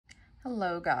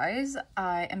Hello guys,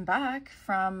 I am back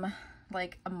from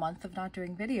like a month of not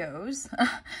doing videos.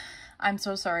 I'm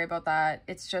so sorry about that.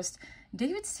 It's just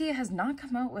David's Tea has not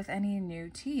come out with any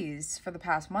new teas for the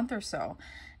past month or so.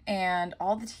 And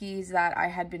all the teas that I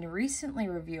had been recently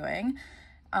reviewing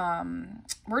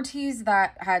were teas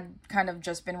that had kind of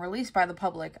just been released by the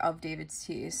public of David's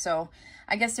Tea. So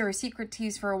I guess they were secret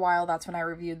teas for a while. That's when I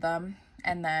reviewed them.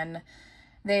 And then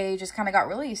they just kind of got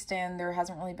released and there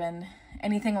hasn't really been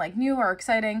anything like new or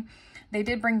exciting. They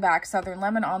did bring back Southern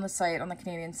Lemon on the site, on the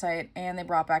Canadian site, and they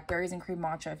brought back Berries and Cream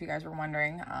Matcha, if you guys were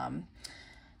wondering.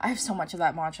 I have so much of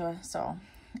that matcha, so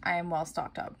I am well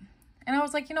stocked up. And I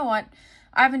was like, you know what?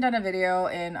 I haven't done a video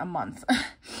in a month.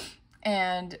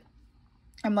 And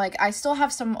I'm like, I still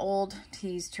have some old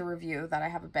teas to review that I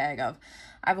have a bag of.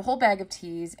 I have a whole bag of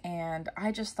teas, and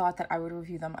I just thought that I would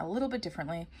review them a little bit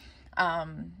differently.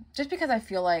 Just because I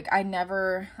feel like I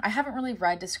haven't really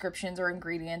read descriptions or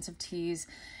ingredients of teas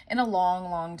in a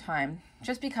long time.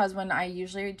 Just because when I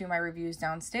usually do my reviews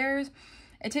downstairs,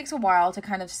 it takes a while to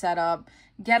kind of set up,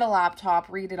 get a laptop,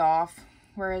 read it off.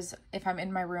 Whereas if I'm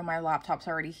in my room, my laptop's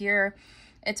already here.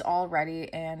 It's all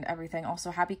ready and everything. Also,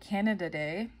 happy Canada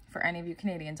Day for any of you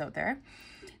Canadians out there.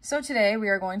 So today we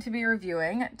are going to be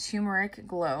reviewing Tumeric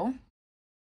Glow.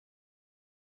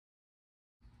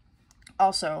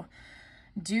 Also,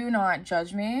 do not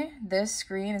judge me. This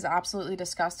screen is absolutely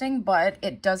disgusting, but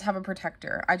it does have a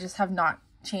protector. I just have not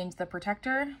changed the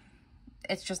protector.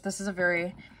 It's just, this is a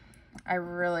very, I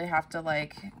really have to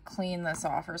like clean this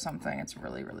off or something. It's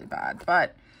really bad,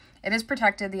 but it is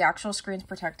protected. The actual screen's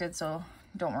protected, so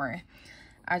don't worry.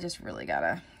 I just really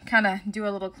gotta kind of do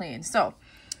a little clean. So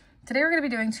today we're gonna be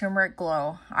doing Tumeric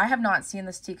Glow. I have not seen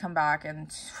this tea come back in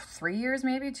 3 years,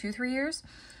 maybe 2-3 years.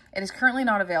 It is currently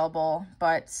not available,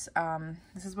 but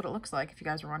this is what it looks like if you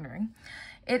guys are wondering.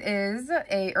 It is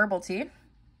a herbal tea,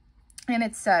 and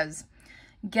it says,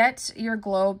 get your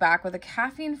glow back with a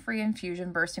caffeine-free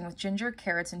infusion bursting with ginger,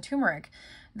 carrots, and turmeric.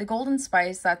 The golden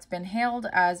spice that's been hailed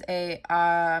as a,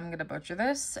 I'm going to butcher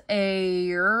this, a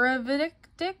Ayurvedic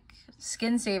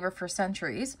skin saver for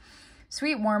centuries.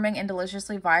 Sweet, warming, and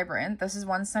deliciously vibrant. This is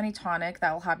one sunny tonic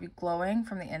that will have you glowing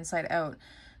from the inside out.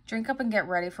 Drink up and get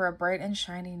ready for a bright and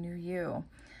shiny new you.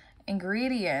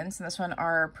 Ingredients in this one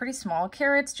are pretty small: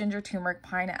 carrots, ginger, turmeric,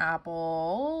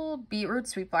 pineapple, beetroot,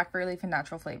 sweet blackberry leaf, and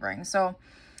natural flavoring. So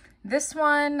this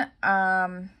one,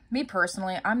 me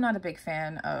personally, I'm not a big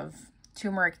fan of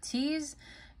turmeric teas.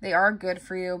 They are good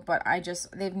for you, but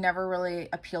they've never really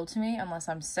appealed to me unless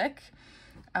I'm sick.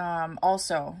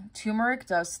 Also, turmeric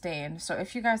does stain. So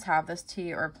if you guys have this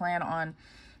tea or plan on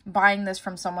buying this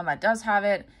from someone that does have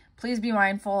it, please be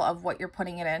mindful of what you're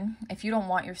putting it in. If you don't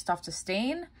want your stuff to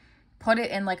stain, put it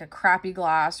in like a crappy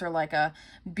glass or like a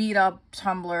beat up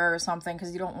tumbler or something,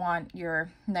 because you don't want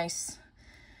your nice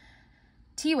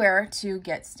teaware to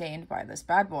get stained by this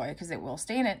bad boy, because it will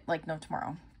stain it like no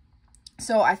tomorrow.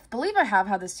 So I believe I have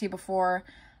had this tea before.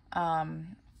 I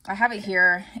have it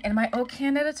here in my Oh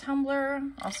Canada tumbler.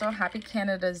 Also, happy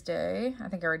Canada's Day. I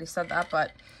think I already said that,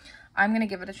 but I'm going to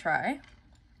give it a try.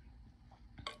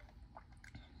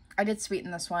 I did sweeten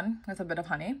this one with a bit of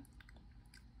honey.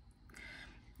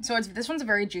 So this one's a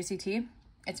very juicy tea.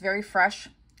 It's very fresh.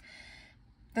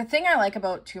 The thing I like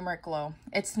about Tumeric Glow,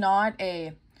 it's not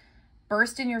a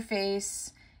burst in your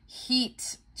face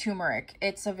heat turmeric.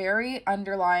 It's a very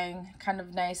underlying kind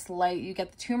of nice light. You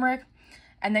get the turmeric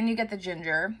and then you get the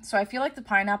ginger. So I feel like the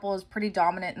pineapple is pretty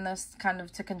dominant in this, kind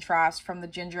of to contrast from the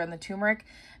ginger and the turmeric,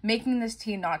 making this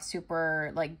tea not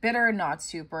super like bitter, not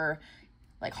super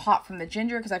like hot from the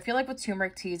ginger, because I feel like with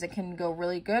turmeric teas it can go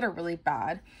really good or really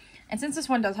bad. And since this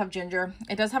one does have ginger,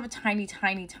 it does have a tiny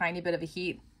bit of a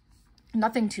heat.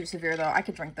 Nothing too severe though. I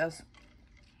could drink this.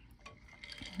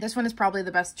 This one is probably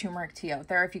the best turmeric tea out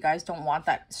there if you guys don't want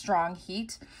that strong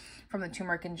heat from the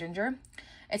turmeric and ginger.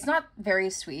 It's not very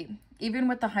sweet. Even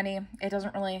with the honey, it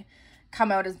doesn't really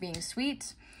come out as being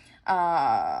sweet.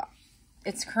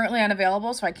 It's currently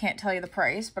unavailable, so I can't tell you the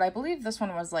price, but I believe this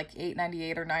one was like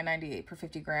 $8.98 or $9.98 per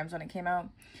 50 grams when it came out.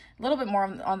 A little bit more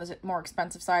on the more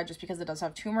expensive side, just because it does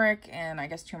have turmeric, and I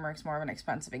guess turmeric's more of an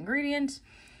expensive ingredient.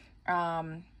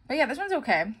 But yeah, this one's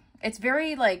okay. It's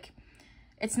very like,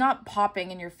 it's not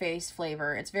popping in your face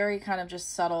flavor. It's very kind of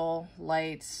just subtle,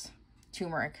 light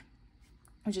turmeric,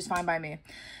 which is fine by me.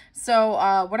 So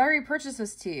would I repurchase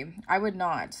this tea? I would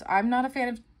not. I'm not a fan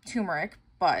of turmeric,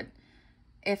 but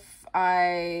if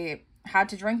I had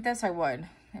to drink this, I would.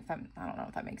 I don't know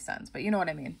if that makes sense, but you know what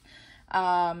I mean.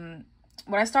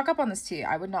 Would I stock up on this tea?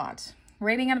 I would not.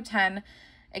 Rating out of 10,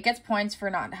 it gets points for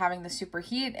not having the super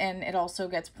heat, and it also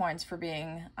gets points for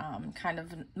being kind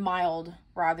of mild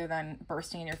rather than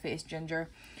bursting in your face ginger.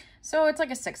 So it's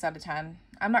like a 6 out of 10.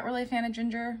 I'm not really a fan of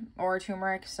ginger or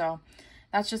turmeric, so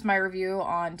that's just my review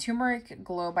on Tumeric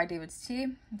Glow by David's Tea.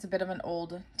 It's a bit of an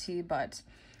old tea, but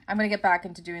I'm going to get back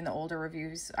into doing the older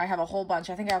reviews. I have a whole bunch.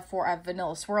 I think I have 4. I have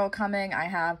Vanilla Swirl coming. I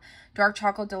have Dark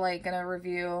Chocolate Delight going to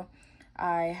review.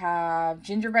 I have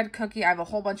Gingerbread Cookie. I have a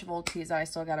whole bunch of old teas that I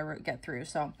still got to get through.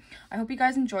 So I hope you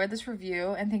guys enjoyed this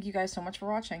review, and thank you guys so much for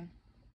watching.